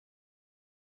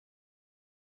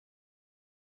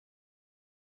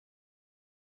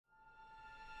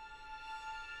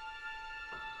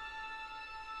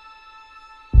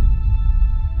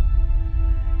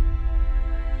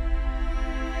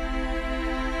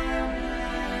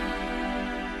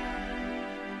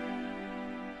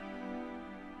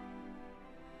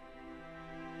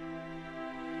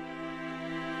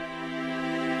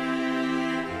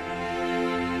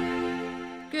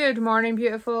Good morning,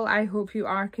 beautiful. I hope you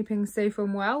are keeping safe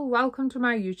and well. Welcome to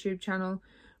my YouTube channel.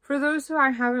 For those who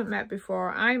I haven't met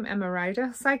before, I'm Emma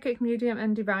Ryder, psychic medium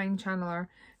and divine channeler,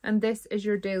 and this is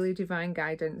your daily divine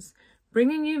guidance,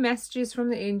 bringing you messages from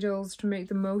the angels to make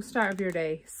the most out of your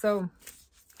day. So,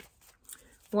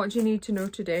 what do you need to know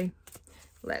today?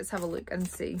 Let's have a look and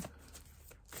see.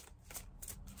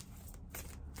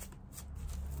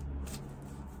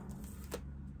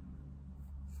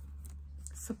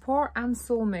 Support and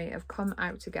soulmate have come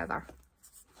out together.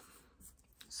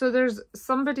 So there's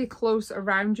somebody close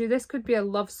around you. This could be a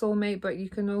love soulmate, but you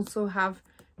can also have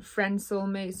friend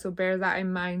soulmate, so bear that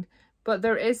in mind. But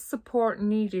there is support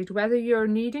needed, whether you're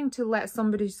needing to let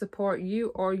somebody support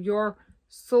you or your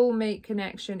soulmate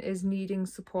connection is needing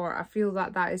support. I feel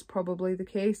that that is probably the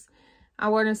case. I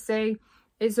want to say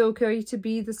it's okay to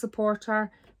be the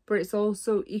supporter, but it's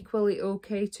also equally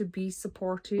okay to be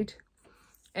supported.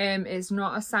 It's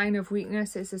not a sign of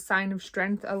weakness, it's a sign of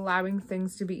strength, allowing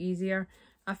things to be easier.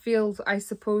 I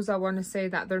suppose I want to say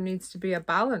that there needs to be a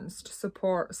balanced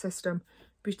support system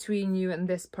between you and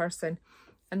this person.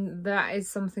 And that is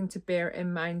something to bear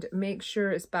in mind. Make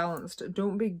sure it's balanced.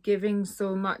 Don't be giving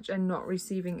so much and not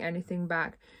receiving anything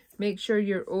back. Make sure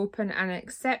you're open and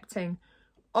accepting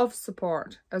of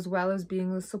support as well as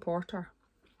being the supporter.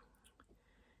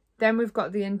 Then we've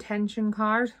got the intention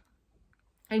card.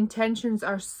 Intentions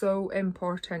are so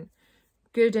important.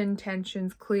 Good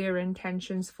intentions, clear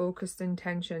intentions, focused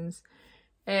intentions.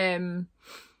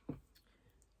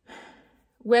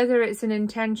 Whether it's an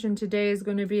intention, today is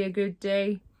going to be a good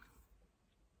day,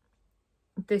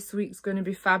 this week's going to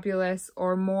be fabulous,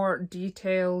 or more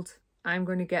detailed, I'm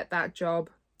going to get that job,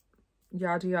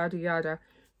 yada yada yada.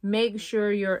 Make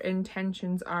sure your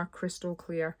intentions are crystal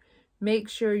clear. Make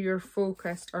sure you're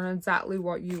focused on exactly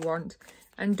what you want,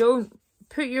 and don't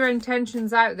put your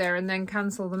intentions out there and then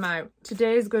cancel them out.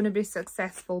 Today is going to be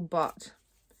successful, but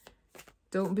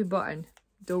don't be butting.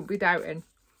 Don't be doubting.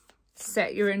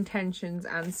 Set your intentions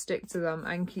and stick to them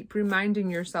and keep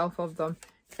reminding yourself of them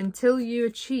until you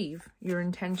achieve your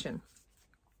intention.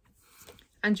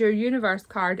 And your universe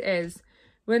card is,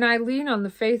 when I lean on the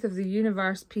faith of the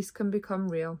universe, peace can become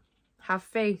real. Have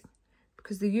faith,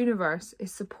 because the universe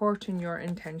is supporting your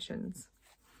intentions.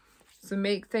 So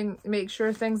make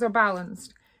sure things are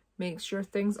balanced, make sure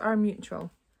things are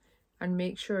mutual, and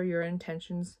make sure your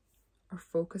intentions are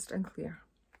focused and clear.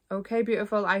 Okay,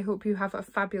 beautiful, I hope you have a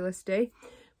fabulous day.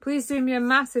 Please do me a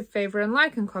massive favour and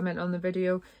like and comment on the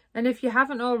video. And if you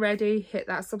haven't already, hit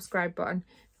that subscribe button.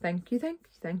 Thank you, thank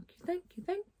you, thank you, thank you,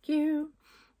 thank you.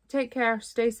 Take care,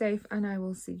 stay safe, and I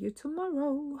will see you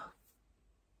tomorrow.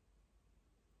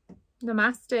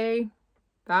 Namaste.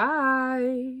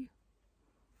 Bye.